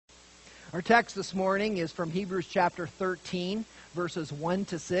Our text this morning is from Hebrews chapter 13, verses 1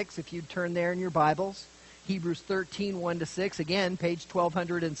 to 6, if you'd turn there in your Bibles. Hebrews 13, 1 to 6, again, page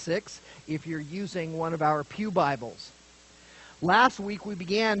 1206, if you're using one of our pew Bibles. Last week we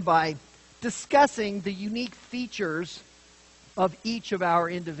began by discussing the unique features of each of our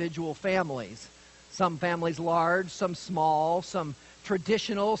individual families. Some families large, some small, some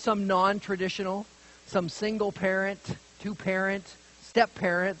traditional, some non-traditional, some single parent, two-parent,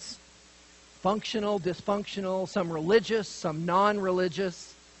 step-parents, functional, dysfunctional, some religious, some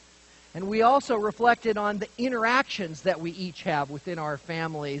non-religious. And we also reflected on the interactions that we each have within our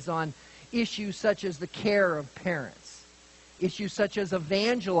families on issues such as the care of parents, issues such as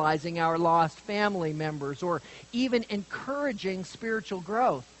evangelizing our lost family members, or even encouraging spiritual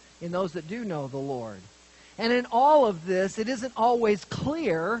growth in those that do know the Lord. And in all of this, it isn't always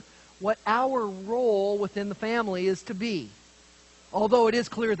clear what our role within the family is to be. Although it is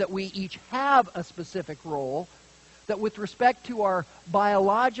clear that we each have a specific role, that with respect to our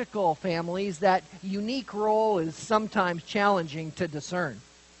biological families, that unique role is sometimes challenging to discern.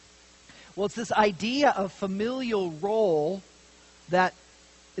 Well, it's this idea of familial role that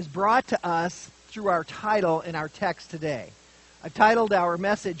is brought to us through our title in our text today. I've titled our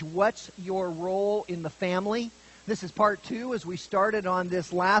message, What's Your Role in the Family? This is part 2 as we started on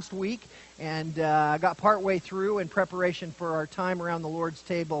this last week and got partway through in preparation for our time around the Lord's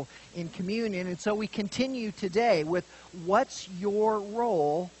table in communion. And so we continue today with what's your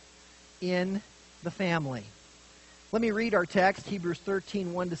role in the family? Let me read our text, Hebrews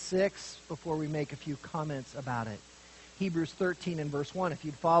 13, 1 to 6, before we make a few comments about it. Hebrews 13 and verse 1, if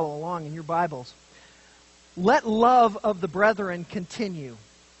you'd follow along in your Bibles. Let love of the brethren continue.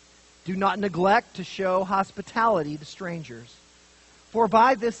 Do not neglect to show hospitality to strangers. For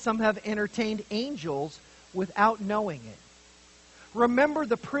by this some have entertained angels without knowing it. Remember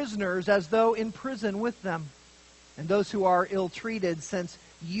the prisoners as though in prison with them, and those who are ill-treated, since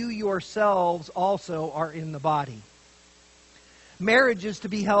you yourselves also are in the body. Marriage is to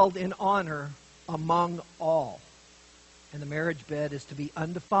be held in honor among all, and the marriage bed is to be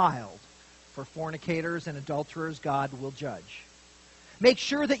undefiled. For fornicators and adulterers God will judge. Make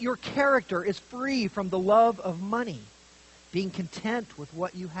sure that your character is free from the love of money, being content with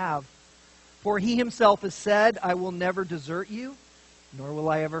what you have. For he himself has said, I will never desert you, nor will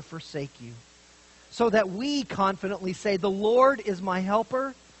I ever forsake you. So that we confidently say, the Lord is my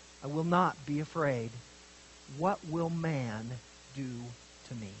helper, I will not be afraid. What will man do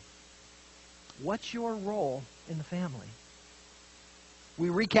to me? What's your role in the family? We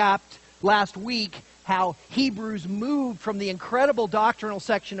recapped last week how Hebrews moved from the incredible doctrinal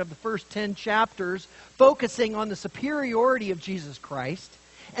section of the first 10 chapters, focusing on the superiority of Jesus Christ,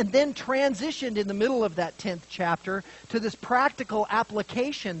 and then transitioned in the middle of that 10th chapter to this practical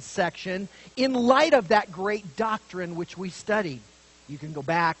application section in light of that great doctrine which we studied. You can go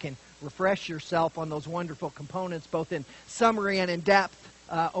back and refresh yourself on those wonderful components, both in summary and in depth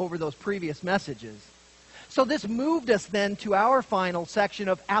over those previous messages. So this moved us then to our final section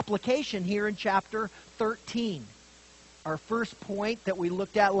of application here in chapter 13. Our first point that we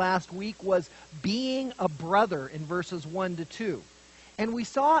looked at last week was being a brother in verses 1 to 2. And we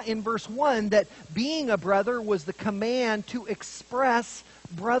saw in verse 1 that being a brother was the command to express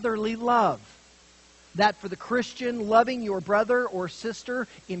brotherly love. That for the Christian, loving your brother or sister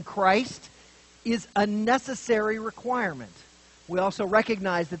in Christ is a necessary requirement. We also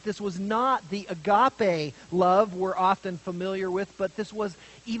recognize that this was not the agape love we're often familiar with, but this was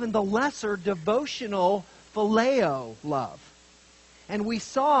even the lesser devotional phileo love. And we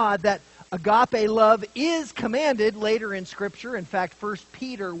saw that agape love is commanded later in Scripture. In fact, 1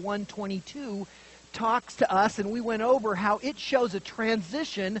 Peter 1:22 talks to us, and we went over how it shows a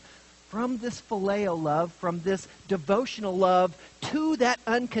transition from this phileo love, from this devotional love, to that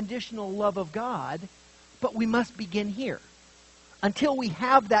unconditional love of God. But we must begin here. Until we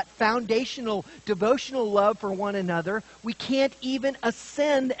have that foundational devotional love for one another, we can't even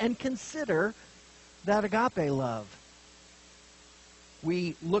ascend and consider that agape love.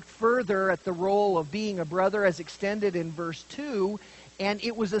 We looked further at the role of being a brother as extended in verse 2, and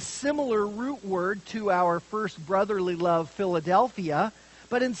it was a similar root word to our first brotherly love, Philadelphia,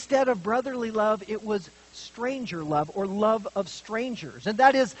 but instead of brotherly love, it was stranger love, or love of strangers. And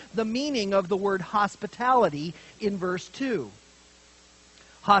that is the meaning of the word hospitality in verse 2.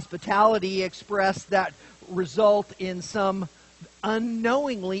 Hospitality expressed that result in some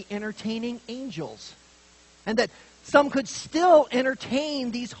unknowingly entertaining angels. And that some could still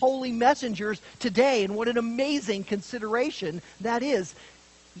entertain these holy messengers today. And what an amazing consideration that is.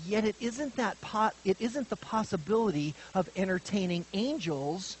 Yet it isn't the possibility of entertaining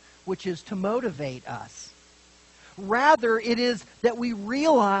angels which is to motivate us. Rather, it is that we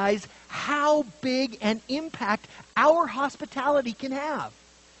realize how big an impact our hospitality can have.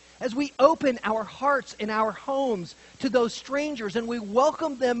 As we open our hearts and our homes to those strangers and we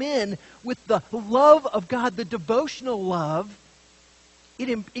welcome them in with the love of God, the devotional love,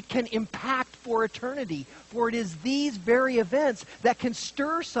 it can impact for eternity. For it is these very events that can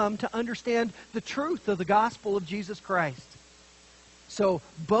stir some to understand the truth of the gospel of Jesus Christ. So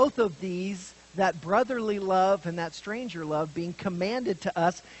both of these, that brotherly love and that stranger love, being commanded to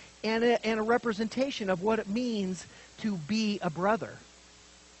us, and a representation of what it means to be a brother.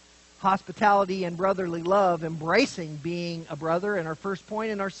 Hospitality and brotherly love, embracing being a brother in our first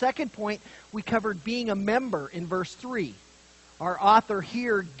point. And our second point, we covered being a member in verse 3. Our author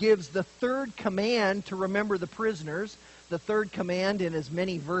here gives the third command to remember the prisoners, the third command in as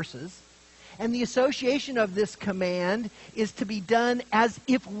many verses. And the association of this command is to be done as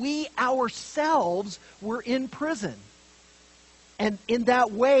if we ourselves were in prison. And in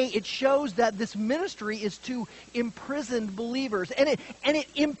that way, it shows that this ministry is to imprisoned believers. And it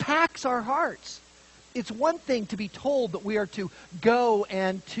impacts our hearts. It's one thing to be told that we are to go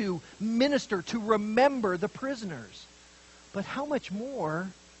and to minister, to remember the prisoners. But how much more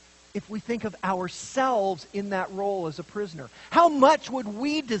if we think of ourselves in that role as a prisoner? How much would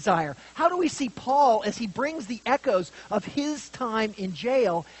we desire? How do we see Paul as he brings the echoes of his time in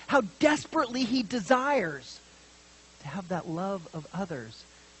jail, how desperately he desires to have that love of others,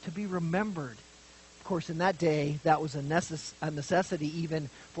 to be remembered? Of course, in that day, that was a necessity even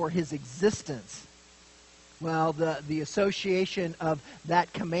for his existence. Well, the association of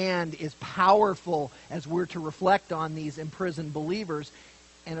that command is powerful as we're to reflect on these imprisoned believers.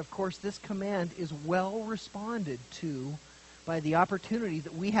 And of course, this command is well responded to by the opportunity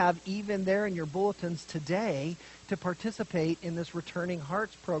that we have even there in your bulletins today to participate in this Returning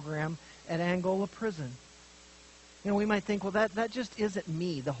Hearts program at Angola Prison. You know, we might think, well, that just isn't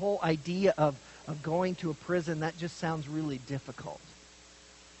me. The whole idea of going to a prison, that just sounds really difficult.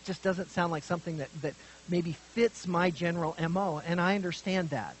 It just doesn't sound like something that maybe fits my general MO, and I understand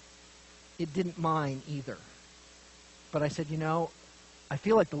that. It didn't mine either. But I said, you know, I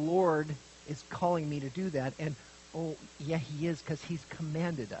feel like the Lord is calling me to do that, and oh, yeah, He is, because He's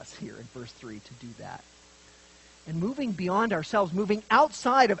commanded us here in verse 3 to do that. And moving beyond ourselves, moving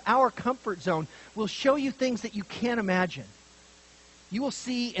outside of our comfort zone, will show you things that you can't imagine. You will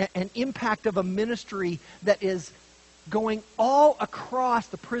see an impact of a ministry that is going all across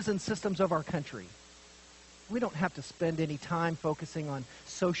the prison systems of our country. We don't have to spend any time focusing on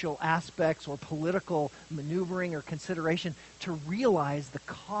social aspects or political maneuvering or consideration to realize the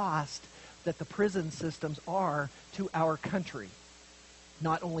cost that the prison systems are to our country.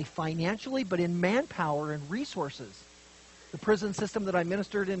 Not only financially, but in manpower and resources. The prison system that I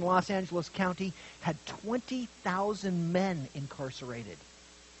ministered in Los Angeles County had 20,000 men incarcerated.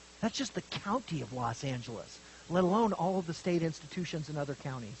 That's just the county of Los Angeles, let alone all of the state institutions in other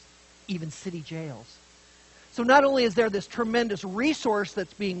counties, even city jails. So not only is there this tremendous resource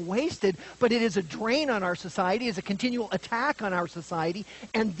that's being wasted, but it is a drain on our society, is a continual attack on our society,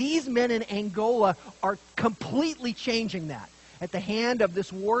 and these men in Angola are completely changing that. At the hand of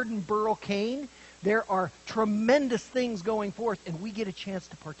this Warden Burl Cain, there are tremendous things going forth, and we get a chance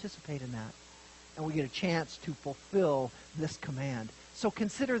to participate in that. And we get a chance to fulfill this command. So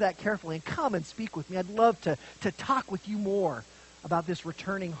consider that carefully and come and speak with me. I'd love to talk with you more about this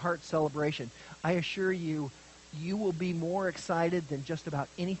Returning Heart celebration. I assure you, you will be more excited than just about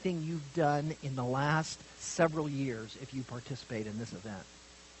anything you've done in the last several years if you participate in this event.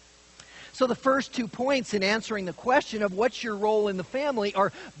 So the first 2 points in answering the question of what's your role in the family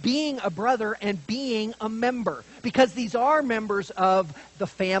are being a brother and being a member. Because these are members of the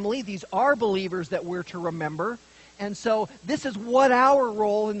family. These are believers that we're to remember. And so this is what our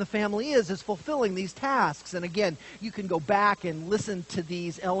role in the family is fulfilling these tasks. And again, you can go back and listen to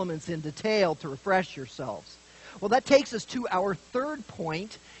these elements in detail to refresh yourselves. Well, that takes us to our third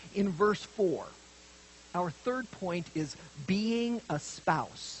point in verse 4. Our third point is being a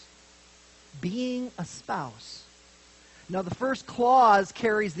spouse. Being a spouse. Now, the first clause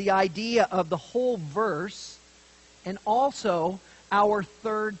carries the idea of the whole verse and also our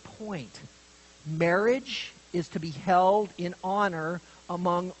third point. Marriage is to be held in honor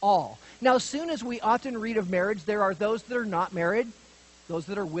among all. Now, as soon as we often read of marriage, there are those that are not married, those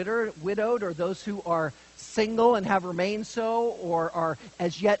that are widowed, or those who are single and have remained so, or are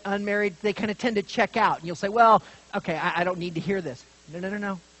as yet unmarried. They kind of tend to check out. And you'll say, well, okay, I don't need to hear this.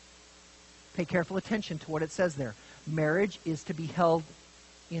 No. Pay careful attention to what it says there. Marriage is to be held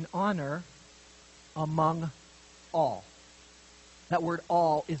in honor among all. That word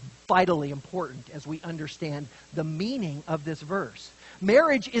all is vitally important as we understand the meaning of this verse.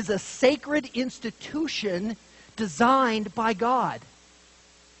 Marriage is a sacred institution designed by God.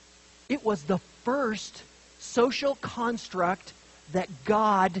 It was the first social construct that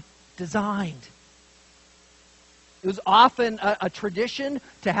God designed. It was often a tradition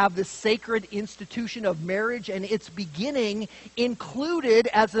to have this sacred institution of marriage, and its beginning included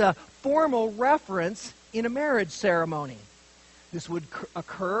as a formal reference in a marriage ceremony. This would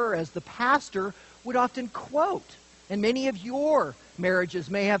occur as the pastor would often quote, and many of your marriages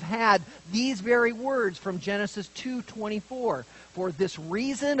may have had these very words from Genesis 2:24. For this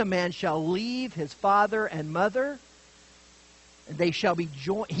reason a man shall leave his father and mother, and he shall be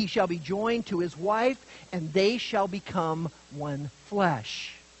joined to his wife, and they shall become one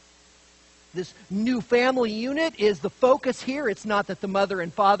flesh. This new family unit is the focus here. It's not that the mother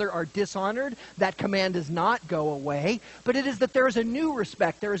and father are dishonored. That command does not go away. But it is that there is a new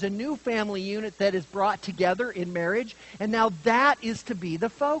respect. There is a new family unit that is brought together in marriage. And now that is to be the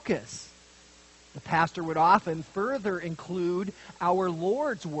focus. The pastor would often further include our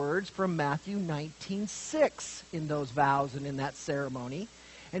Lord's words from Matthew 19:6 in those vows and in that ceremony.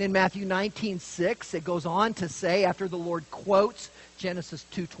 And in Matthew 19:6, it goes on to say, after the Lord quotes Genesis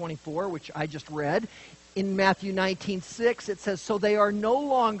 2:24, which I just read, in Matthew 19:6, it says, so they are no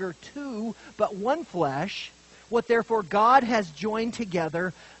longer two, but one flesh. What therefore God has joined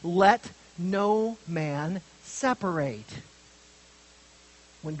together, let no man separate.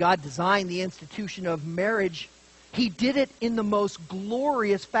 When God designed the institution of marriage, He did it in the most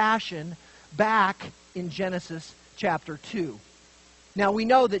glorious fashion back in Genesis chapter 2. Now, we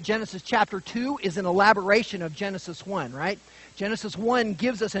know that Genesis chapter 2 is an elaboration of Genesis 1, right? Genesis 1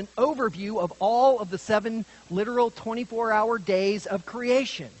 gives us an overview of all of the 7 literal 24-hour days of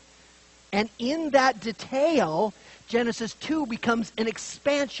creation. And in that detail, Genesis 2 becomes an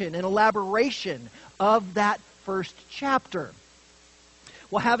expansion, an elaboration of that first chapter.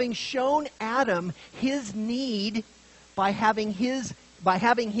 Well, having shown Adam his need by having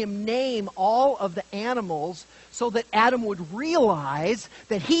him name all of the animals so that Adam would realize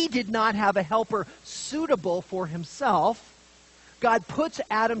that he did not have a helper suitable for himself, God puts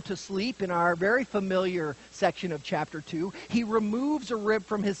Adam to sleep in our very familiar section of chapter 2. He removes a rib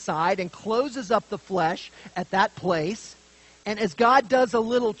from his side and closes up the flesh at that place. And as God does a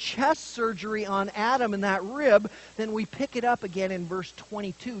little chest surgery on Adam in that rib, then we pick it up again in verse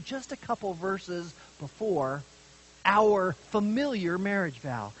 22, just a couple verses before our familiar marriage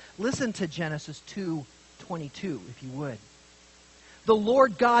vow. Listen to Genesis 2:22, if you would. The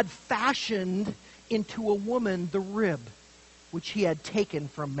Lord God fashioned into a woman the rib which He had taken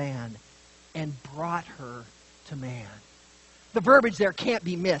from man and brought her to man. The verbiage there can't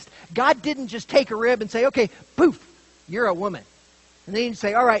be missed. God didn't just take a rib and say, okay, poof, you're a woman. And then He'd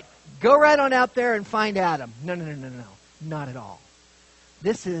say, all right, go right on out there and find Adam. No, not at all.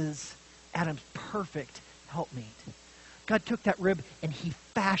 This is Adam's perfect helpmate. God took that rib and He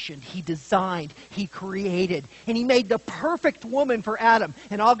fashioned, He designed, He created, and He made the perfect woman for Adam.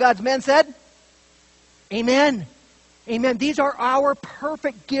 And all God's men said, amen. Amen. These are our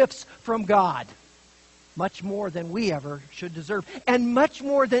perfect gifts from God. Much more than we ever should deserve. And much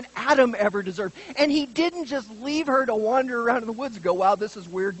more than Adam ever deserved. And He didn't just leave her to wander around in the woods and go, wow, this is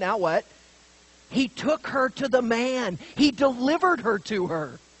weird, now what? He took her to the man. He delivered her to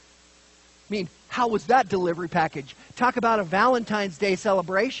her. I mean, how was that delivery package? Talk about a Valentine's Day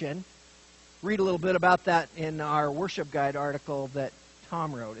celebration. Read a little bit about that in our worship guide article that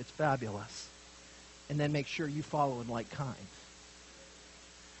Tom wrote. It's fabulous. And then make sure you follow in like kind.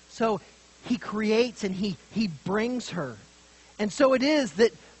 So He creates and he brings her. And so it is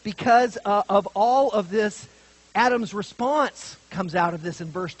that because of all of this, Adam's response comes out of this in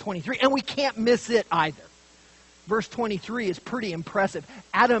verse 23. And we can't miss it either. Verse 23 is pretty impressive.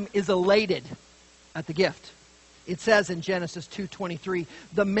 Adam is elated at the gift. It says in Genesis 2:23,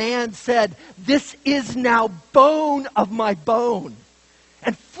 the man said, this is now bone of my bone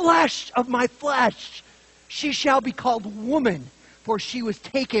and flesh of my flesh. She shall be called woman, for she was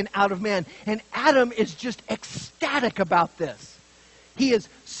taken out of man. And Adam is just ecstatic about this. He is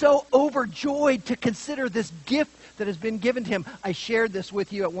so overjoyed to consider this gift that has been given to him. I shared this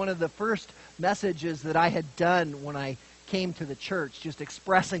with you at one of the first messages that I had done when I came to the church, just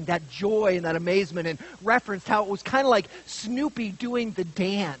expressing that joy and that amazement, and referenced how it was kind of like Snoopy doing the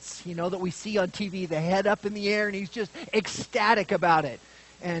dance, you know, that we see on TV, the head up in the air, and he's just ecstatic about it.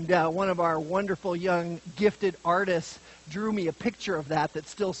 And one of our wonderful young gifted artists drew me a picture of that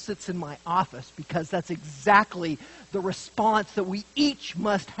still sits in my office, because that's exactly the response that we each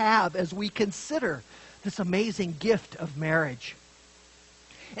must have as we consider this amazing gift of marriage.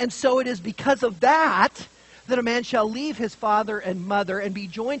 And so it is because of that that a man shall leave his father and mother and be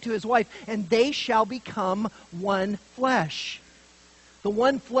joined to his wife, and they shall become one flesh. The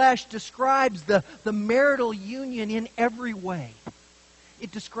one flesh describes the marital union in every way.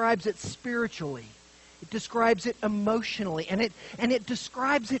 It describes it spiritually. It describes it emotionally. And it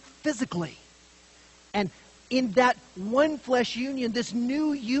describes it physically. And in that one flesh union, this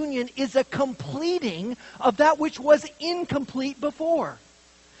new union is a completing of that which was incomplete before.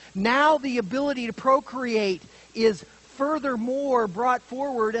 Now the ability to procreate is furthermore brought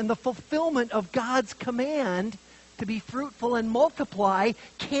forward, and the fulfillment of God's command to be fruitful and multiply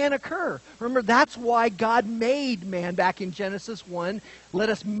can occur. Remember, that's why God made man back in Genesis 1. Let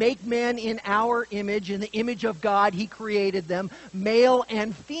us make man in our image. In the image of God, He created them. Male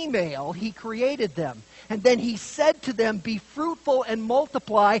and female, He created them. And then He said to them, be fruitful and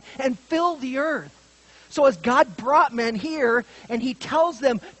multiply and fill the earth. So as God brought men here, and He tells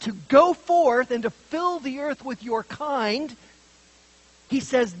them to go forth and to fill the earth with your kind, He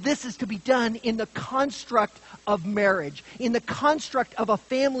says this is to be done in the construct of marriage, in the construct of a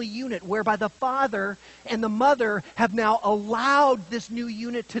family unit whereby the father and the mother have now allowed this new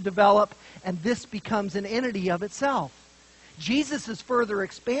unit to develop, and this becomes an entity of itself. Jesus' further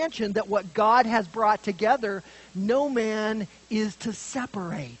expansion that what God has brought together, no man is to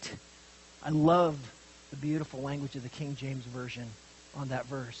separate. I love the beautiful language of the King James Version on that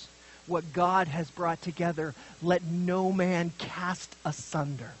verse. What God has brought together, let no man cast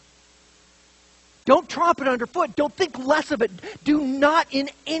asunder. Don't tromp it underfoot. Don't think less of it. Do not in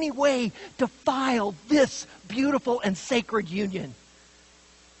any way defile this beautiful and sacred union.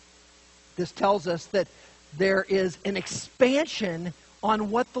 This tells us that there is an expansion on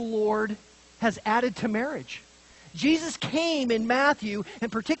what the Lord has added to marriage. Jesus came in Matthew,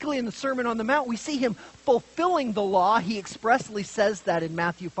 and particularly in the Sermon on the Mount, we see Him fulfilling the law. He expressly says that in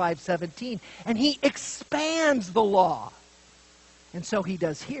Matthew 5:17. And He expands the law. And so He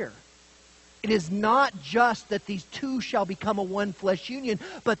does here. It is not just that these two shall become a one flesh union,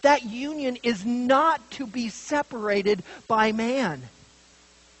 but that union is not to be separated by man.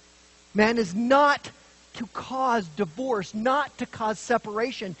 Man is not to cause divorce, not to cause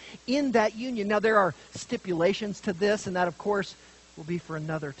separation in that union. Now, there are stipulations to this, and that, of course, will be for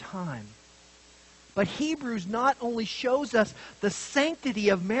another time. But Hebrews not only shows us the sanctity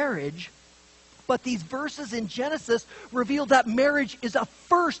of marriage, but these verses in Genesis reveal that marriage is a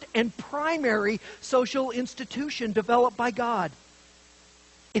first and primary social institution developed by God.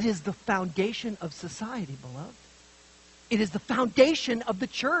 It is the foundation of society, beloved. It is the foundation of the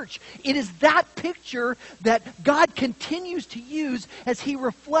church. It is that picture that God continues to use as He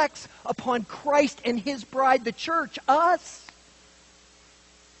reflects upon Christ and His bride, the church, us.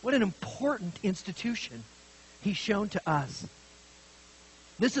 What an important institution He's shown to us.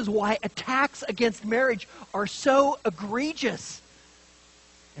 This is why attacks against marriage are so egregious.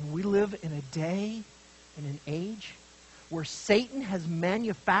 And we live in a day, in an age, where Satan has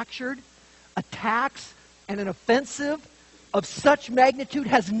manufactured attacks, and an offensive of such magnitude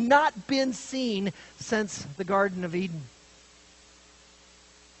has not been seen since the Garden of Eden.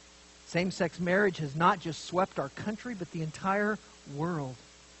 Same-sex marriage has not just swept our country, but the entire world.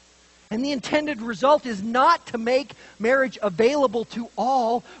 And the intended result is not to make marriage available to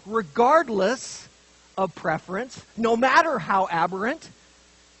all, regardless of preference, no matter how aberrant.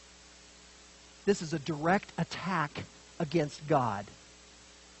 This is a direct attack against God.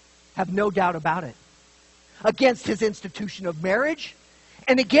 Have no doubt about it. Against His institution of marriage,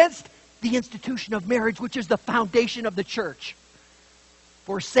 and against the institution of marriage, which is the foundation of the church.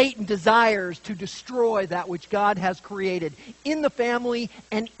 For Satan desires to destroy that which God has created in the family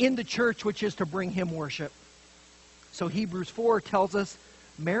and in the church, which is to bring Him worship. So Hebrews 4 tells us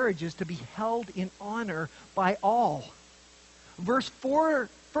marriage is to be held in honor by all. Verse 4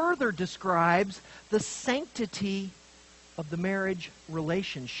 further describes the sanctity of the marriage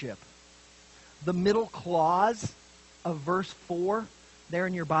relationship. The middle clause of verse 4 there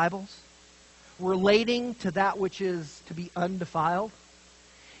in your Bibles, relating to that which is to be undefiled,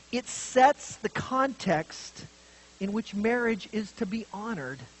 it sets the context in which marriage is to be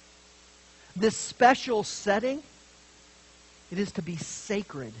honored. This special setting, it is to be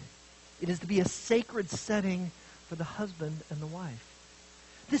sacred. It is to be a sacred setting for the husband and the wife.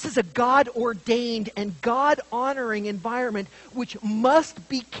 This is a God-ordained and God-honoring environment which must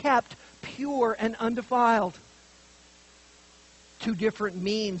be kept pure and undefiled. Two different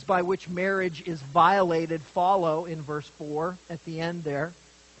means by which marriage is violated follow in verse 4 at the end there.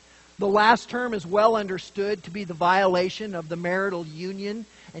 The last term is well understood to be the violation of the marital union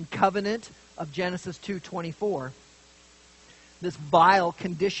and covenant of Genesis 2:24. This vile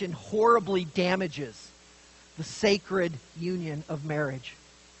condition horribly damages the sacred union of marriage.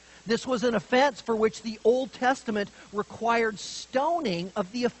 This was an offense for which the Old Testament required stoning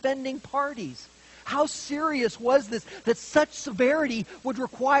of the offending parties. How serious was this that such severity would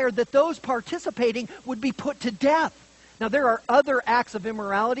require that those participating would be put to death? Now, there are other acts of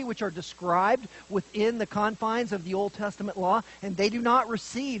immorality which are described within the confines of the Old Testament law, and they do not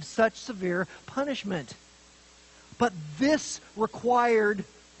receive such severe punishment. But this required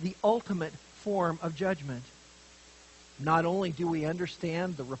the ultimate form of judgment. Not only do we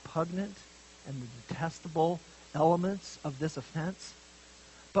understand the repugnant and the detestable elements of this offense,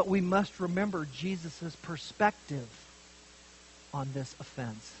 but we must remember Jesus' perspective on this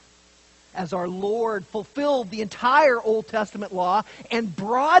offense. As our Lord fulfilled the entire Old Testament law and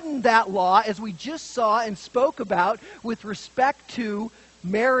broadened that law, as we just saw and spoke about, with respect to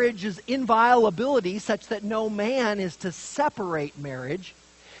marriage's inviolability, such that no man is to separate marriage,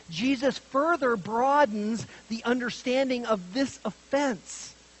 Jesus further broadens the understanding of this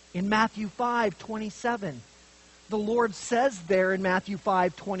offense in Matthew 5:27. The Lord says there in Matthew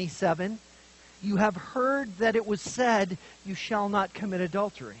 5:27, "You have heard that it was said, 'You shall not commit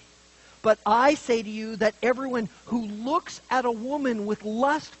adultery.' But I say to you that everyone who looks at a woman with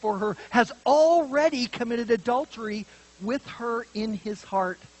lust for her has already committed adultery with her in his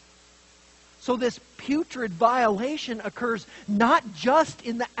heart." So this putrid violation occurs not just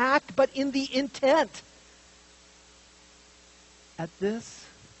in the act, but in the intent. At this,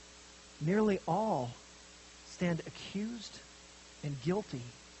 nearly all stand accused and guilty.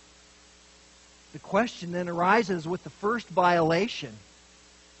 The question then arises with the first violation,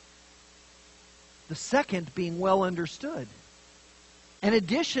 the second being well understood. And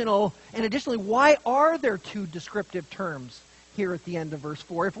additionally, why are there two descriptive terms here at the end of verse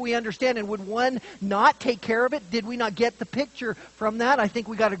 4? If we understand, and would one not take care of it? Did we not get the picture from that? I think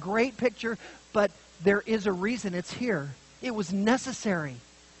we got a great picture, but there is a reason it's here. It was necessary.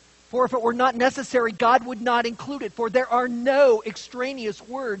 For if it were not necessary, God would not include it. For there are no extraneous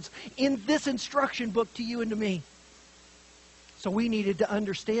words in this instruction book to you and to me. So we needed to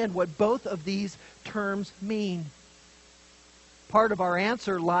understand what both of these terms mean. Part of our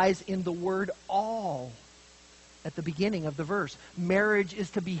answer lies in the word all at the beginning of the verse. Marriage is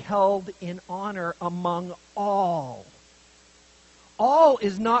to be held in honor among all. All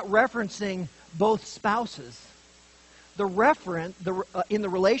is not referencing both spouses. The reference in the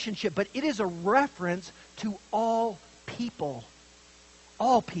relationship, but it is a reference to all people.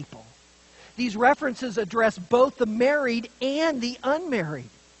 All people. These references address both the married and the unmarried.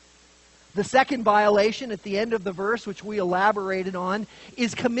 The second violation at the end of the verse, which we elaborated on,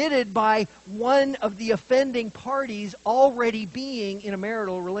 is committed by one of the offending parties already being in a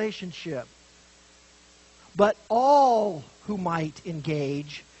marital relationship. But all who might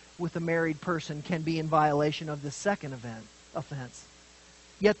engage with a married person can be in violation of the second offense.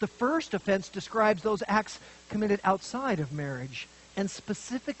 Yet the first offense describes those acts committed outside of marriage, and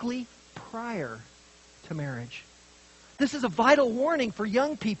specifically prior to marriage. This is a vital warning for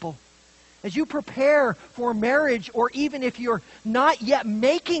young people. As you prepare for marriage, or even if you're not yet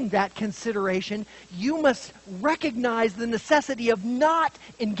making that consideration, you must recognize the necessity of not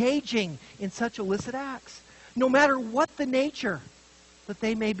engaging in such illicit acts, no matter what the nature that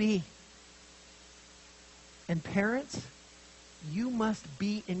they may be. And parents, you must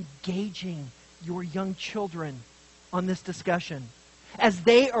be engaging your young children on this discussion as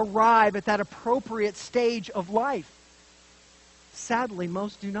they arrive at that appropriate stage of life. Sadly,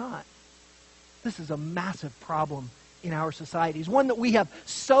 most do not. This is a massive problem in our societies, one that we have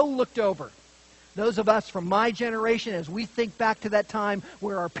so looked over. Those of us from my generation, as we think back to that time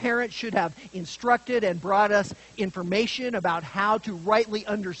where our parents should have instructed and brought us information about how to rightly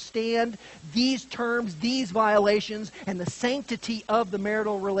understand these terms, these violations, and the sanctity of the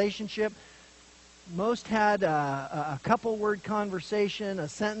marital relationship, most had a couple-word conversation, a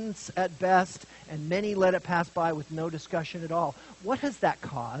sentence at best, and many let it pass by with no discussion at all. What has that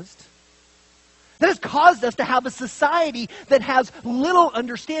caused? That has caused us to have a society that has little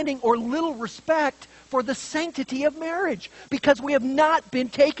understanding or little respect for the sanctity of marriage, because we have not been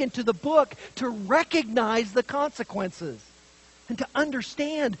taken to the book to recognize the consequences and to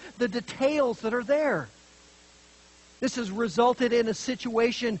understand the details that are there. This has resulted in a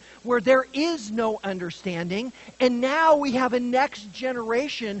situation where there is no understanding, and now we have a next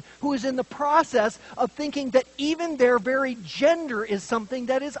generation who is in the process of thinking that even their very gender is something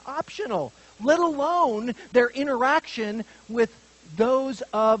that is optional, let alone their interaction with those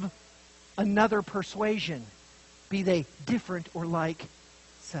of another persuasion, be they different or like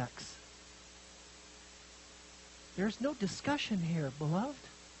sex. There's no discussion here, beloved.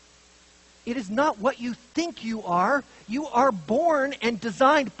 It is not what you think you are. You are born and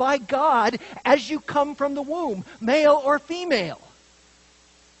designed by God as you come from the womb, male or female.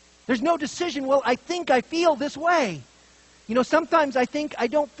 There's no decision, well, I think I feel this way. You know, sometimes I think I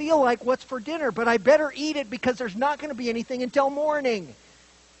don't feel like what's for dinner, but I better eat it because there's not going to be anything until morning.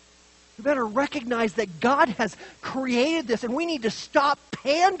 We better recognize that God has created this, and we need to stop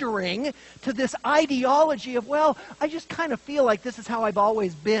pandering to this ideology of, well, I just kind of feel like this is how I've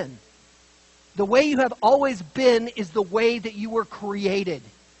always been. The way you have always been is the way that you were created.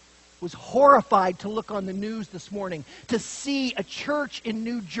 I was horrified to look on the news this morning to see a church in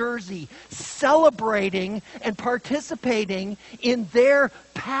New Jersey celebrating and participating in their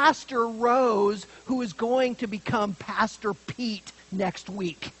Pastor Rose, who is going to become Pastor Pete next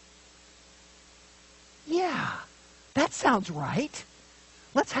week. Yeah, that sounds right.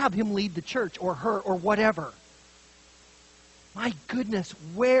 Let's have him lead the church, or her, or whatever. My goodness,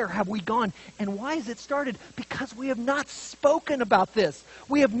 where have we gone? And why has it started? Because we have not spoken about this.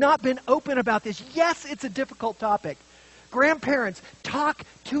 We have not been open about this. Yes, it's a difficult topic. Grandparents, talk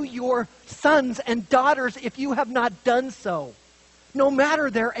to your sons and daughters if you have not done so, no matter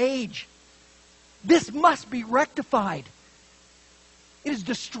their age. This must be rectified. It is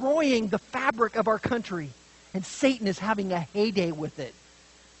destroying the fabric of our country, and Satan is having a heyday with it.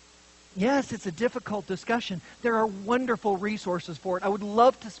 Yes, it's a difficult discussion. There are wonderful resources for it. I would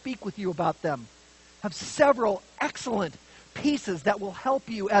love to speak with you about them. I have several excellent pieces that will help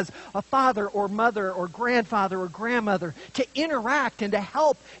you as a father or mother or grandfather or grandmother to interact and to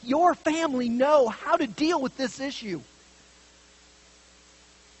help your family know how to deal with this issue.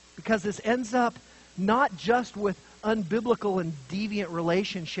 Because this ends up not just with unbiblical and deviant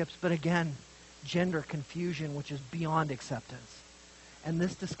relationships, but again, gender confusion, which is beyond acceptance. And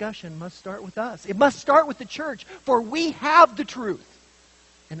this discussion must start with us. It must start with the church, for we have the truth.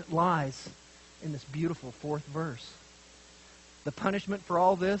 And it lies in this beautiful 4th verse. The punishment for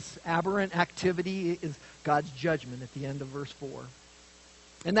all this aberrant activity is God's judgment at the end of verse 4.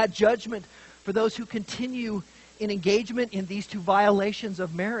 And that judgment for those who continue in engagement in these 2 violations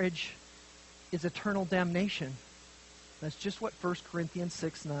of marriage is eternal damnation. That's just what 1 Corinthians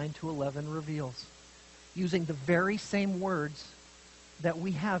 6:9-11 reveals. Using the very same words that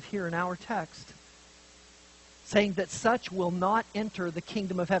we have here in our text, saying that such will not enter the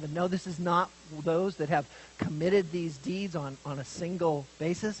kingdom of heaven. No, this is not those that have committed these deeds on a single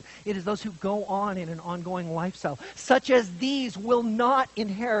basis. It is those who go on in an ongoing lifestyle. Such as these will not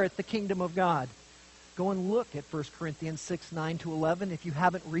inherit the kingdom of God. Go and look at 1 Corinthians 6:9-11 if you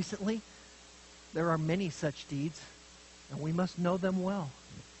haven't recently. There are many such deeds, and we must know them well.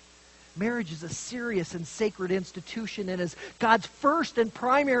 Marriage is a serious and sacred institution, and as God's first and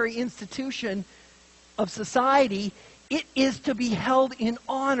primary institution of society, it is to be held in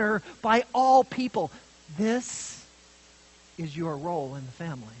honor by all people. This is your role in the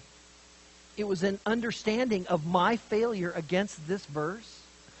family. It was an understanding of my failure against this verse,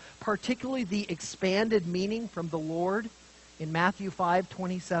 particularly the expanded meaning from the Lord in Matthew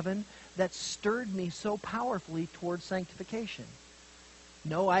 5:27, that stirred me so powerfully towards sanctification.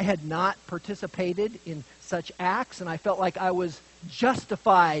 No, I had not participated in such acts, and I felt like I was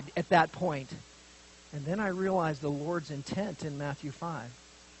justified at that point. And then I realized the Lord's intent in Matthew 5,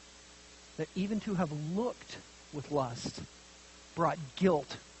 that even to have looked with lust brought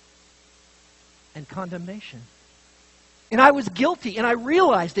guilt and condemnation. And I was guilty, and I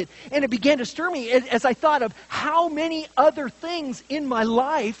realized it, and it began to stir me as I thought of how many other things in my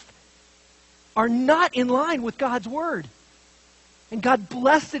life are not in line with God's Word. And God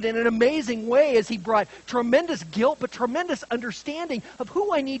blessed it in an amazing way as He brought tremendous guilt, but tremendous understanding of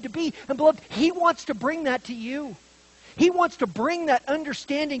who I need to be. And beloved, He wants to bring that to you. He wants to bring that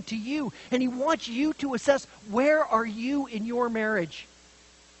understanding to you. And He wants you to assess, where are you in your marriage?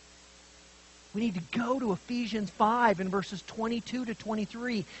 We need to go to Ephesians 5 in verses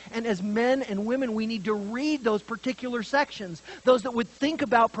 22-23. And as men and women, we need to read those particular sections. Those that would think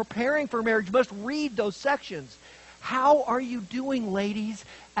about preparing for marriage must read those sections. How are you doing, ladies,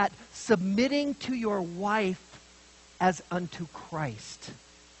 at submitting to your wife as unto Christ?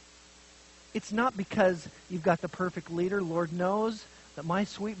 It's not because you've got the perfect leader. Lord knows that my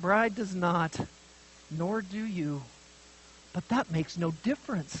sweet bride does not, nor do you. But that makes no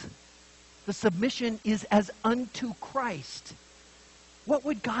difference. The submission is as unto Christ. What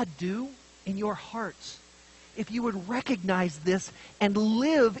would God do in your hearts if you would recognize this and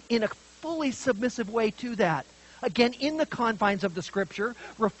live in a fully submissive way to that? Again, in the confines of the Scripture,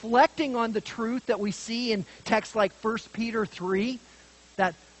 reflecting on the truth that we see in texts like 1 Peter 3,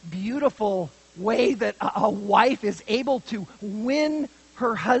 that beautiful way that a wife is able to win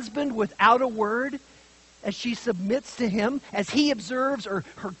her husband without a word as she submits to him, as he observes her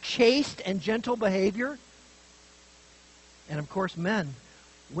chaste and gentle behavior. And of course, men,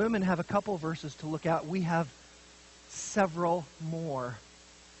 women have a couple verses to look at. We have several more.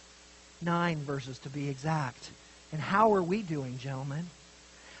 9 verses to be exact. And how are we doing, gentlemen?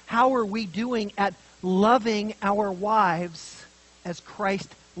 How are we doing at loving our wives as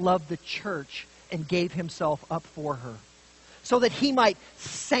Christ loved the church and gave himself up for her, so that he might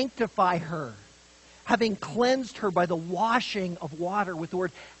sanctify her, having cleansed her by the washing of water with the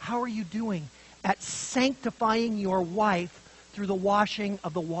word? How are you doing at sanctifying your wife through the washing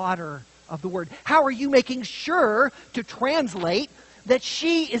of the water of the word? How are you making sure to translate that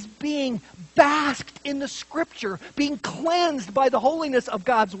she is being basked in the Scripture, being cleansed by the holiness of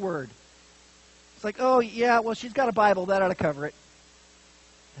God's word? It's like, oh yeah, well, she's got a Bible, that ought to cover it.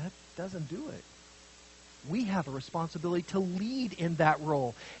 That doesn't do it. We have a responsibility to lead in that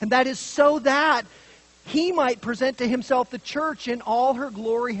role. And that is so that he might present to himself the church in all her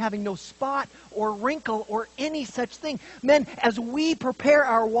glory, having no spot or wrinkle or any such thing. Men, as we prepare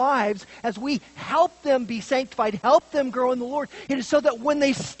our wives, as we help them be sanctified, help them grow in the Lord, it is so that when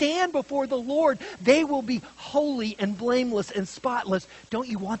they stand before the Lord, they will be holy and blameless and spotless. Don't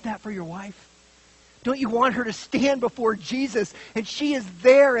you want that for your wife? Don't you want her to stand before Jesus and she is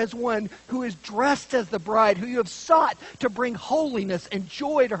there as one who is dressed as the bride, who you have sought to bring holiness and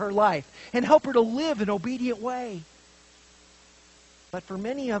joy to her life and help her to live an obedient way? But for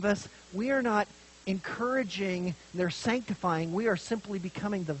many of us, we are not encouraging their sanctifying. We are simply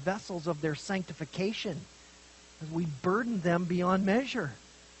becoming the vessels of their sanctification as we burden them beyond measure.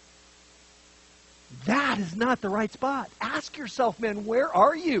 That is not the right spot. Ask yourself, men, where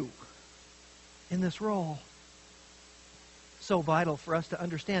are you in this role? So vital for us to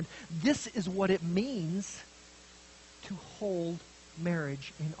understand. This is what it means to hold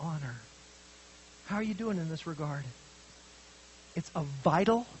marriage in honor. How are you doing in this regard? It's a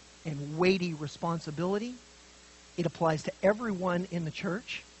vital and weighty responsibility. It applies to everyone in the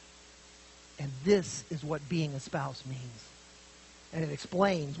church. And this is what being a spouse means. And it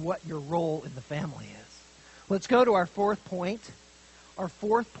explains what your role in the family is. Let's go to our fourth point. Our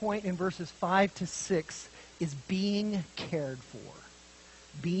fourth point in verses 5 to 6 is being cared for.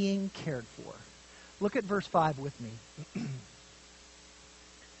 Being cared for. Look at verse 5 with me.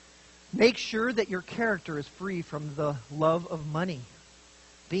 Make sure that your character is free from the love of money,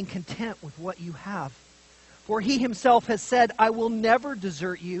 being content with what you have. For he himself has said, I will never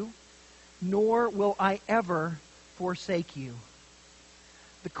desert you, nor will I ever forsake you.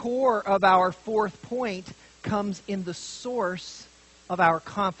 The core of our fourth point comes in the source of our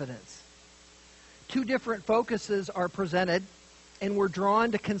confidence. Two different focuses are presented, and we're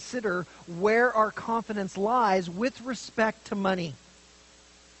drawn to consider where our confidence lies with respect to money.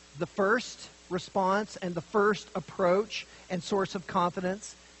 The first response and the first approach and source of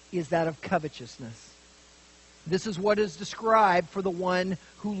confidence is that of covetousness. This is what is described for the one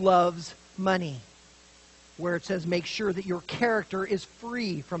who loves money, where it says, make sure that your character is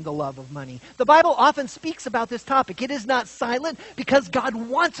free from the love of money. The Bible often speaks about this topic. It is not silent because God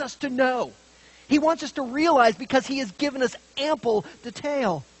wants us to know. He wants us to realize because he has given us ample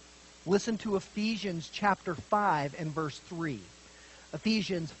detail. Listen to Ephesians chapter 5 and verse 3.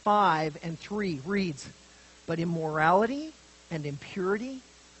 Ephesians 5 and 3 reads, but immorality and impurity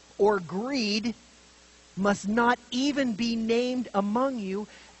or greed must not even be named among you,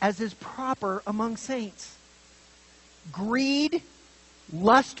 as is proper among saints. Greed,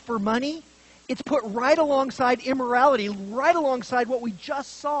 lust for money, it's put right alongside immorality, right alongside what we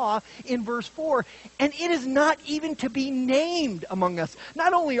just saw in verse 4. And it is not even to be named among us.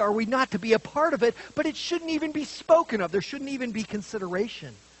 Not only are we not to be a part of it, but it shouldn't even be spoken of. There shouldn't even be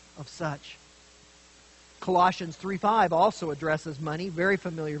consideration of such. Colossians 3:5 also addresses money, very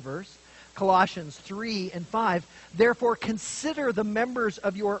familiar verse. Colossians 3 and 5, therefore consider the members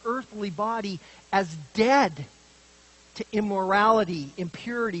of your earthly body as dead to immorality,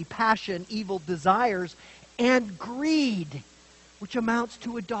 impurity, passion, evil desires, and greed, which amounts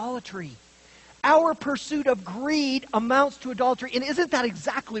to idolatry. Our pursuit of greed amounts to idolatry, and isn't that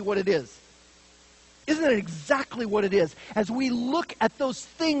exactly what it is? Isn't it exactly what it is? As we look at those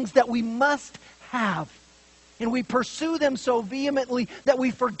things that we must have, and we pursue them so vehemently that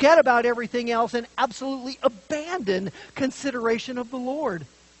we forget about everything else and absolutely abandon consideration of the Lord.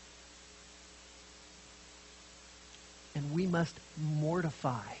 And we must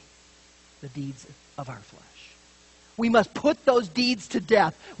mortify the deeds of our flesh. We must put those deeds to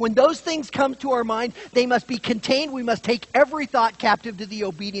death. When those things come to our mind, they must be contained. We must take every thought captive to the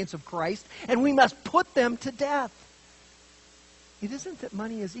obedience of Christ, and we must put them to death. It isn't that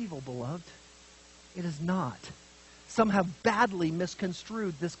money is evil, beloved. It is not. Some have badly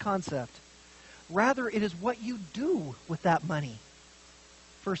misconstrued this concept. Rather, it is what you do with that money.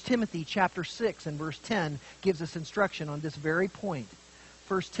 1 Timothy chapter 6 and verse 10 gives us instruction on this very point.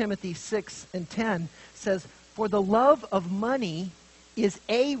 1 Timothy 6 and 10 says, "For the love of money is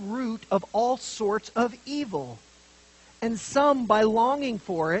a root of all sorts of evil. And some, by longing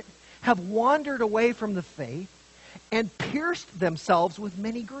for it, have wandered away from the faith and pierced themselves with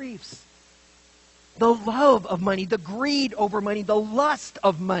many griefs." The love of money, the greed over money, the lust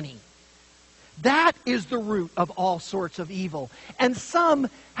of money. That is the root of all sorts of evil. And some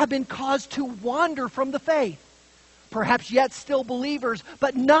have been caused to wander from the faith. Perhaps yet still believers,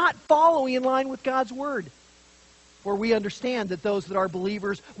 but not following in line with God's Word. For we understand that those that are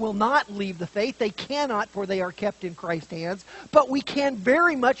believers will not leave the faith. They cannot, for they are kept in Christ's hands. But we can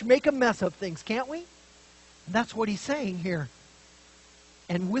very much make a mess of things, can't we? And that's what he's saying here.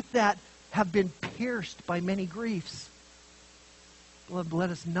 And with that, have been pierced by many griefs. Beloved, let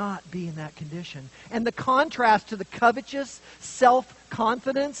us not be in that condition. And the contrast to the covetous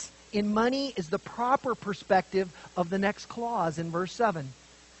self-confidence in money is the proper perspective of the next clause in verse 7.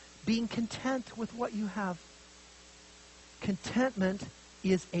 Being content with what you have. Contentment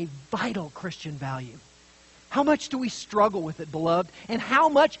is a vital Christian value. How much do we struggle with it, beloved? And how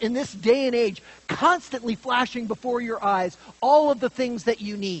much in this day and age, constantly flashing before your eyes, all of the things that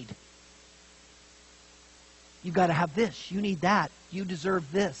you need. You've got to have this. You need that. You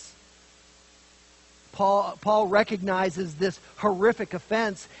deserve this. Paul recognizes this horrific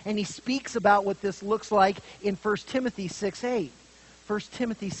offense, and he speaks about what this looks like in 1 Timothy 6:8. 1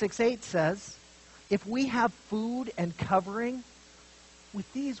 Timothy 6:8 says, "If we have food and covering,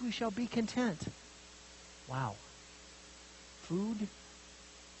 with these we shall be content." Wow. Food,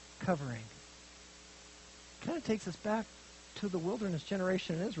 covering. Kind of takes us back to the wilderness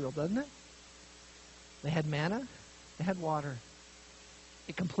generation in Israel, doesn't it? They had manna, they had water.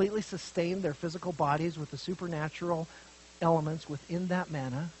 It completely sustained their physical bodies with the supernatural elements within that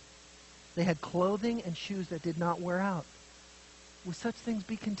manna. They had clothing and shoes that did not wear out. With such things,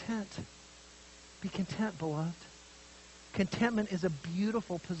 be content. Be content, beloved. Contentment is a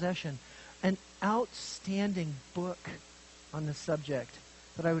beautiful possession. An outstanding book on this subject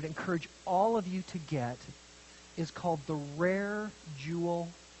that I would encourage all of you to get is called The Rare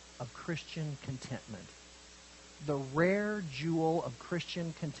Jewel of Christian Contentment. The Rare Jewel of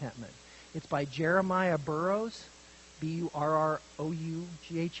Christian Contentment. It's by Jeremiah Burroughs, Burroughs.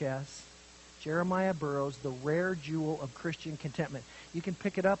 Jeremiah Burroughs, The Rare Jewel of Christian Contentment. You can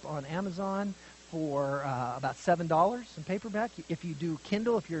pick it up on Amazon for about $7 in paperback. If you do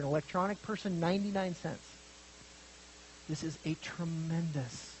Kindle, if you're an electronic person, 99 cents. This is a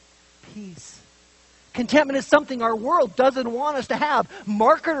tremendous piece. Contentment is something our world doesn't want us to have.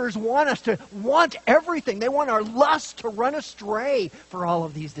 Marketers want us to want everything. They want our lust to run astray for all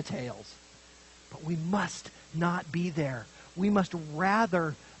of these details. But we must not be there. We must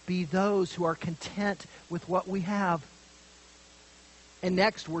rather be those who are content with what we have. And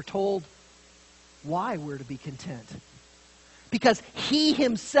next, we're told why we're to be content. Because He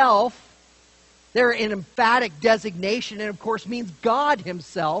Himself, there an emphatic designation, and of course means God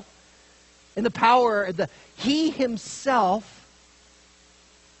Himself, and the power, He Himself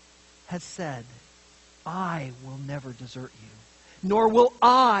has said, "I will never desert you, nor will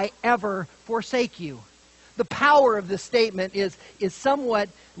I ever forsake you." The power of this statement is somewhat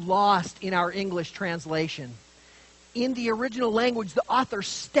lost in our English translation. In the original language, the author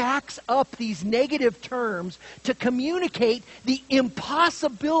stacks up these negative terms to communicate the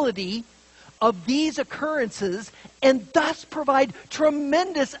impossibility of these occurrences and thus provide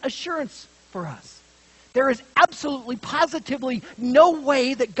tremendous assurance for us. There is absolutely, positively no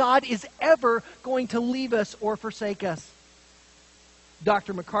way that God is ever going to leave us or forsake us.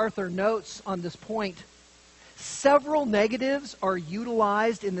 Dr. MacArthur notes on this point, several negatives are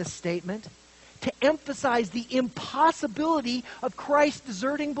utilized in this statement to emphasize the impossibility of Christ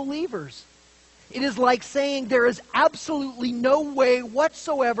deserting believers. It is like saying there is absolutely no way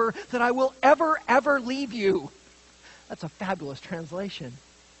whatsoever that I will ever leave you. That's a fabulous translation.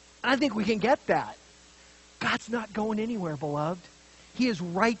 I think we can get that. God's not going anywhere, beloved. He is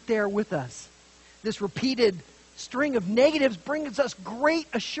right there with us. This repeated string of negatives brings us great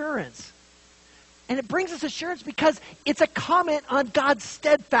assurance. And it brings us assurance because it's a comment on God's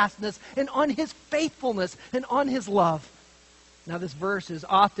steadfastness and on His faithfulness and on His love. Now, this verse is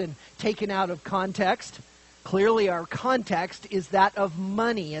often taken out of context Clearly, our context is that of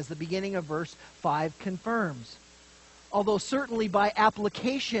money, as the beginning of verse 5 confirms. Although certainly by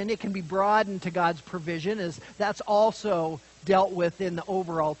application it can be broadened to God's provision, as that's also dealt with in the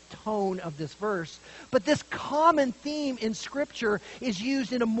overall tone of this verse. But this common theme in Scripture is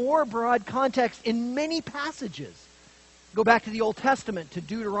used in a more broad context in many passages. Go back to the Old Testament, to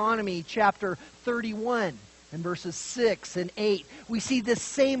Deuteronomy chapter 31 and verses 6 and 8. We see this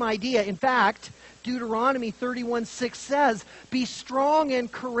same idea. In fact, Deuteronomy 31:6 says, "Be strong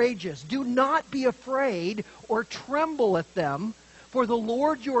and courageous. Do not be afraid or tremble at them, for the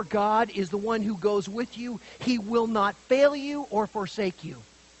Lord your God is the one who goes with you. He will not fail you or forsake you."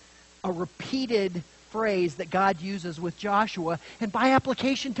 A repeated phrase that God uses with Joshua, and by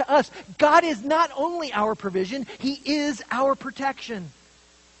application to us. God is not only our provision, He is our protection.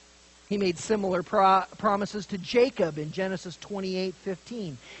 He made similar promises to Jacob in Genesis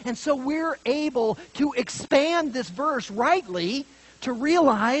 28:15. And so we're able to expand this verse rightly to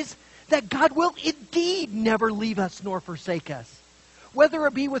realize that God will indeed never leave us nor forsake us. Whether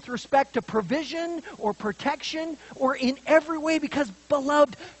it be with respect to provision or protection or in every way, because,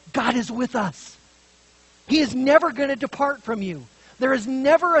 beloved, God is with us. He is never going to depart from you. There is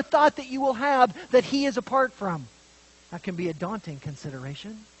never a thought that you will have that He is apart from. That can be a daunting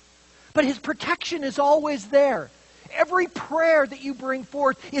consideration. But His protection is always there. Every prayer that you bring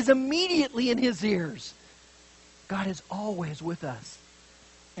forth is immediately in His ears. God is always with us.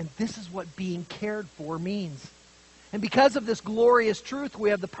 And this is what being cared for means. And because of this glorious truth,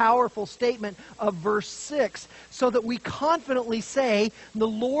 we have the powerful statement of verse 6, so that we confidently say, "The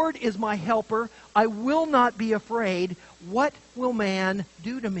Lord is my helper. I will not be afraid. What will man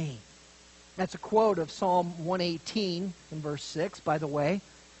do to me?" That's a quote of Psalm 118 in verse 6, by the way.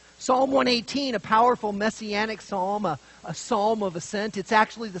 Psalm 118, a powerful messianic psalm, a psalm of ascent. It's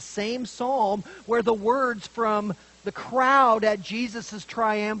actually the same psalm where the words from the crowd at Jesus'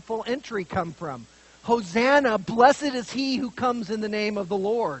 triumphal entry come from. Hosanna, blessed is he who comes in the name of the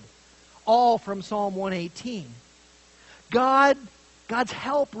Lord. All from Psalm 118. God's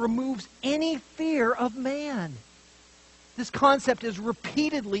help removes any fear of man. This concept is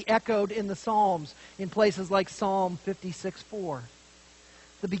repeatedly echoed in the Psalms in places like Psalm 56:4.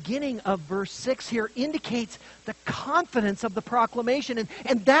 The beginning of verse 6 here indicates the confidence of the proclamation.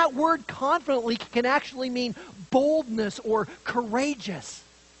 And that word confidently can actually mean boldness or courageous.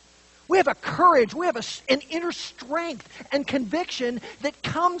 We have a courage, we have an inner strength and conviction that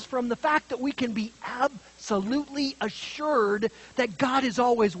comes from the fact that we can be absolutely assured that God is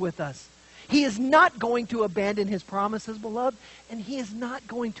always with us. He is not going to abandon His promises, beloved, and He is not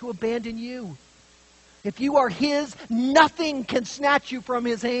going to abandon you. If you are His, nothing can snatch you from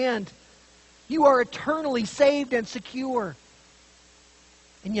His hand. You are eternally saved and secure.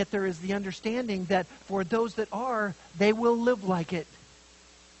 And yet there is the understanding that for those that are, they will live like it.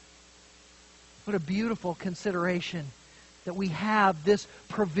 What a beautiful consideration that we have this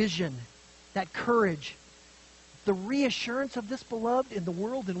provision, that courage, the reassurance of this, beloved, in the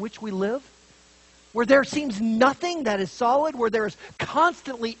world in which we live, where there seems nothing that is solid, where there is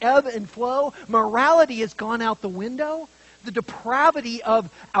constantly ebb and flow. Morality has gone out the window. The depravity of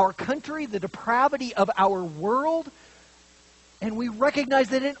our country, the depravity of our world. And we recognize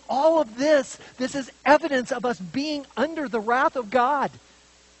that in all of this, this is evidence of us being under the wrath of God.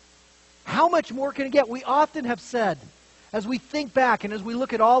 How much more can it get? We often have said, as we think back and as we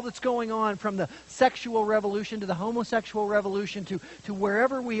look at all that's going on, from the sexual revolution to the homosexual revolution to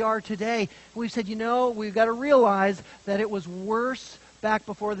wherever we are today, we've said, we've got to realize that it was worse back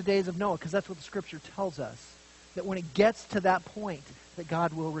before the days of Noah, because that's what the Scripture tells us, that when it gets to that point, that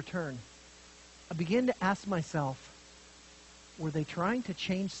God will return. I begin to ask myself, were they trying to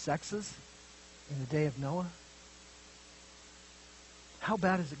change sexes in the day of Noah? How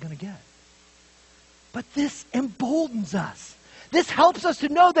bad is it going to get? But this emboldens us. This helps us to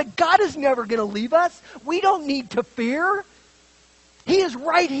know that God is never going to leave us. We don't need to fear. He is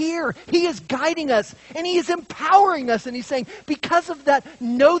right here. He is guiding us, and He is empowering us. And He's saying, because of that,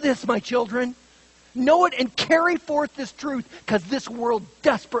 know this, my children. Know it and carry forth this truth, because this world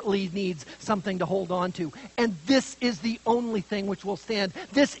desperately needs something to hold on to. And this is the only thing which will stand.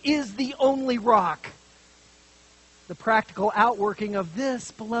 This is the only rock. The practical outworking of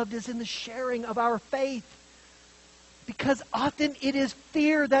this, beloved, is in the sharing of our faith. Because often it is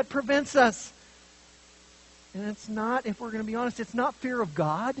fear that prevents us. And it's not, if we're going to be honest, it's not fear of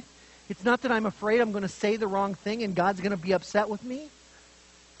God. It's not that I'm afraid I'm going to say the wrong thing and God's going to be upset with me.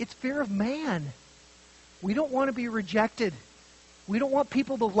 It's fear of man. We don't want to be rejected. We don't want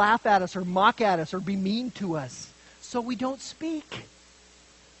people to laugh at us or mock at us or be mean to us. So we don't speak.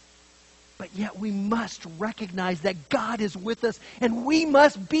 But yet we must recognize that God is with us, and we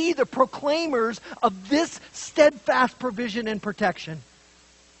must be the proclaimers of this steadfast provision and protection.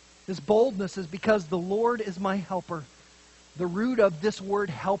 This boldness is because the Lord is my helper. The root of this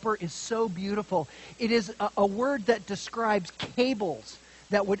word helper is so beautiful. It is a word that describes cables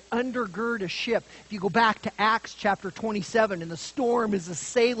that would undergird a ship. If you go back to Acts chapter 27, and the storm is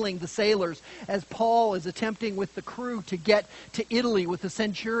assailing the sailors as Paul is attempting with the crew to get to Italy with the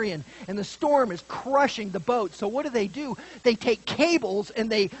centurion, and the storm is crushing the boat. So what do? They take cables and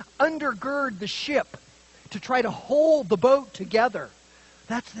they undergird the ship to try to hold the boat together.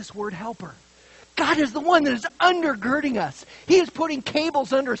 That's this word helper. God is the one that is undergirding us. He is putting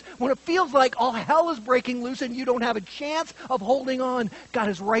cables under us. When it feels like all hell is breaking loose and you don't have a chance of holding on, God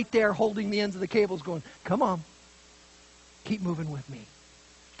is right there holding the ends of the cables going, come on, keep moving with me.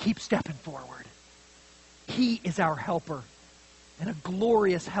 Keep stepping forward. He is our helper and a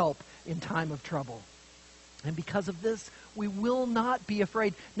glorious help in time of trouble. And because of this, we will not be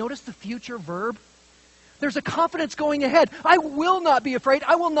afraid. Notice the future verb. There's a confidence going ahead. I will not be afraid.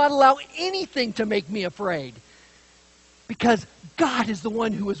 I will not allow anything to make me afraid. Because God is the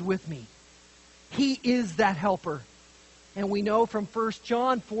one who is with me. He is that helper. And we know from 1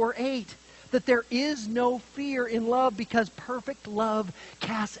 John 4:8 that there is no fear in love because perfect love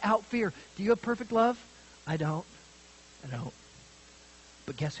casts out fear. Do you have perfect love? I don't.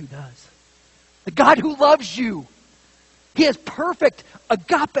 But guess who does? The God who loves you. He has perfect,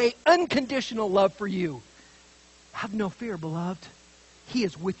 agape, unconditional love for you. Have no fear, beloved. He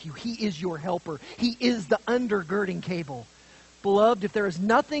is with you. He is your helper. He is the undergirding cable. Beloved, if there is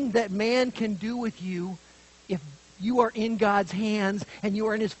nothing that man can do with you, if you are in God's hands and you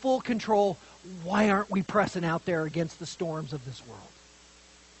are in His full control, why aren't we pressing out there against the storms of this world?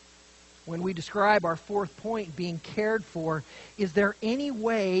 When we describe our fourth point, being cared for, is there any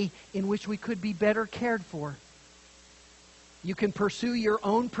way in which we could be better cared for? You can pursue your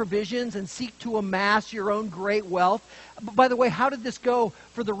own provisions and seek to amass your own great wealth. By the way, how did this go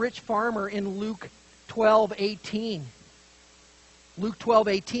for the rich farmer in Luke 12:18? Luke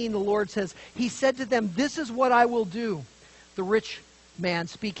 12:18, the Lord says, He said to them, this is what I will do. The rich man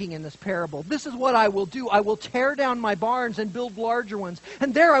speaking in this parable. This is what I will do. I will tear down my barns and build larger ones.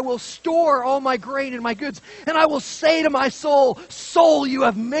 And there I will store all my grain and my goods. And I will say to my soul, soul, you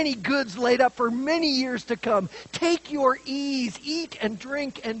have many goods laid up for many years to come. Take your ease, eat and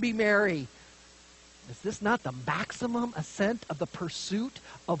drink and be merry. Is this not the maximum ascent of the pursuit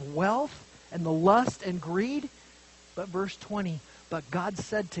of wealth and the lust and greed? But verse 20, but God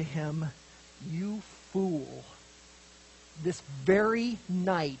said to him, you fool. This very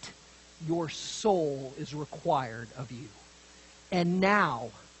night, your soul is required of you. And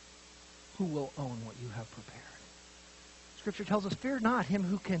now, who will own what you have prepared? Scripture tells us, fear not him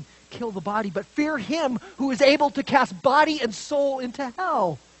who can kill the body, but fear him who is able to cast body and soul into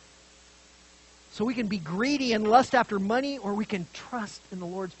hell. So we can be greedy and lust after money, or we can trust in the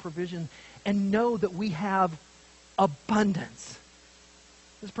Lord's provision and know that we have abundance.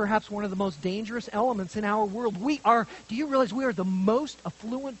 This is perhaps one of the most dangerous elements in our world. Do you realize we are the most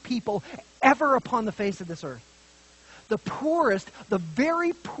affluent people ever upon the face of this earth? The poorest, the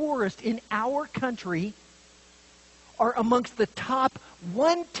very poorest in our country are amongst the top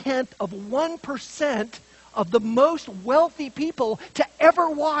 0.1% of the most wealthy people to ever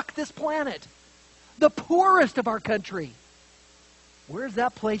walk this planet. The poorest of our country. Where does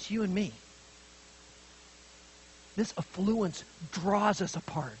that place you and me? This affluence draws us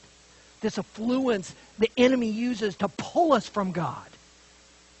apart. This affluence the enemy uses to pull us from God.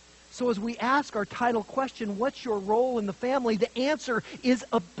 So as we ask our title question, what's your role in the family? The answer is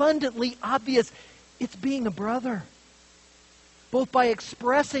abundantly obvious. It's being a brother. Both by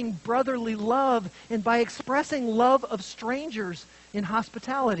expressing brotherly love and by expressing love of strangers in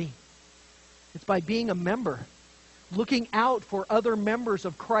hospitality. It's by being a member. Looking out for other members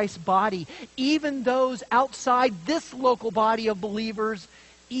of Christ's body, even those outside this local body of believers,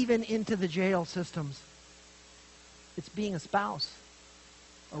 even into the jail systems. It's being a spouse,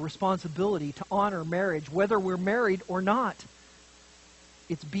 a responsibility to honor marriage, whether we're married or not.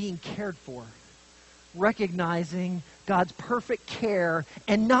 It's being cared for, recognizing God's perfect care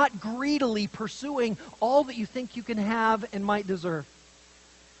and not greedily pursuing all that you think you can have and might deserve.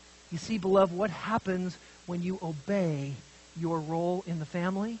 You see, beloved, what happens when you obey your role in the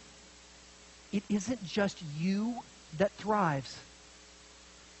family? It isn't just you that thrives,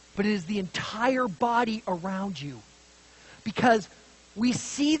 but it is the entire body around you. Because we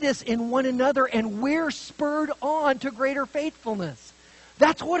see this in one another and we're spurred on to greater faithfulness.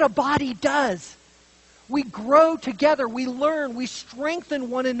 That's what a body does. We grow together. We learn. We strengthen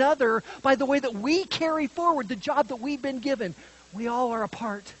one another by the way that we carry forward the job that we've been given. We all are a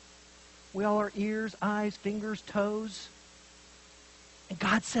part. We all are ears, eyes, fingers, toes. And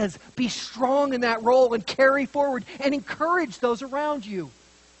God says, be strong in that role and carry forward and encourage those around you.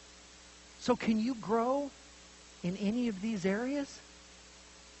 So can you grow in any of these areas?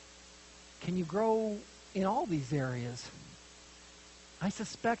 Can you grow in all these areas? I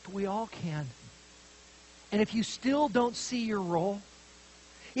suspect we all can. And if you still don't see your role,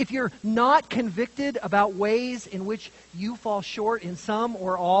 if you're not convicted about ways in which you fall short in some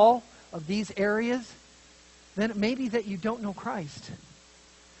or all of these areas, then it may be that you don't know Christ.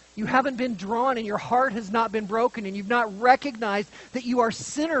 You haven't been drawn and your heart has not been broken and you've not recognized that you are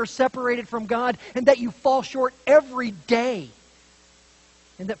sinners separated from God and that you fall short every day.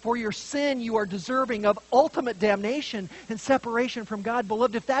 And that for your sin you are deserving of ultimate damnation and separation from God.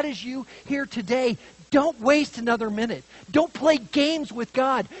 Beloved, if that is you here today, don't waste another minute. Don't play games with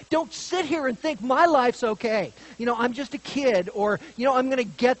God. Don't sit here and think, my life's okay. I'm just a kid, or, I'm going to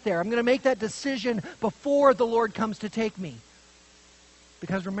get there. I'm going to make that decision before the Lord comes to take me.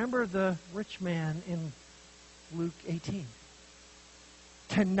 Because remember the rich man in Luke 18.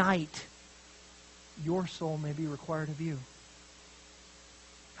 Tonight, your soul may be required of you.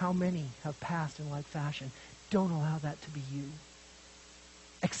 How many have passed in like fashion? Don't allow that to be you.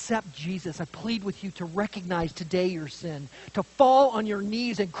 Accept Jesus. I plead with you to recognize today your sin, to fall on your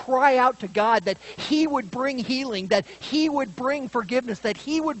knees and cry out to God that He would bring healing, that He would bring forgiveness, that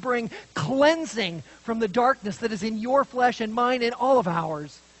He would bring cleansing from the darkness that is in your flesh and mine and all of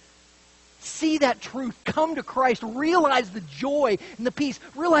ours. See that truth. Come to Christ. Realize the joy and the peace.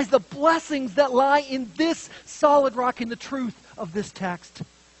 Realize the blessings that lie in this solid rock, in the truth of this text.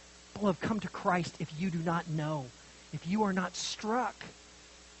 Beloved, come to Christ if you do not know, if you are not struck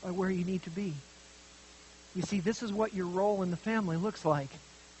by where you need to be. You see, this is what your role in the family looks like.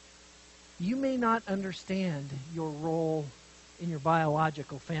 You may not understand your role in your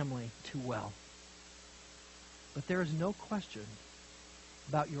biological family too well, but there is no question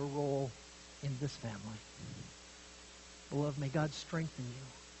about your role in this family. Beloved, may God strengthen you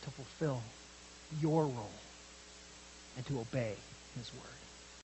to fulfill your role and to obey His word.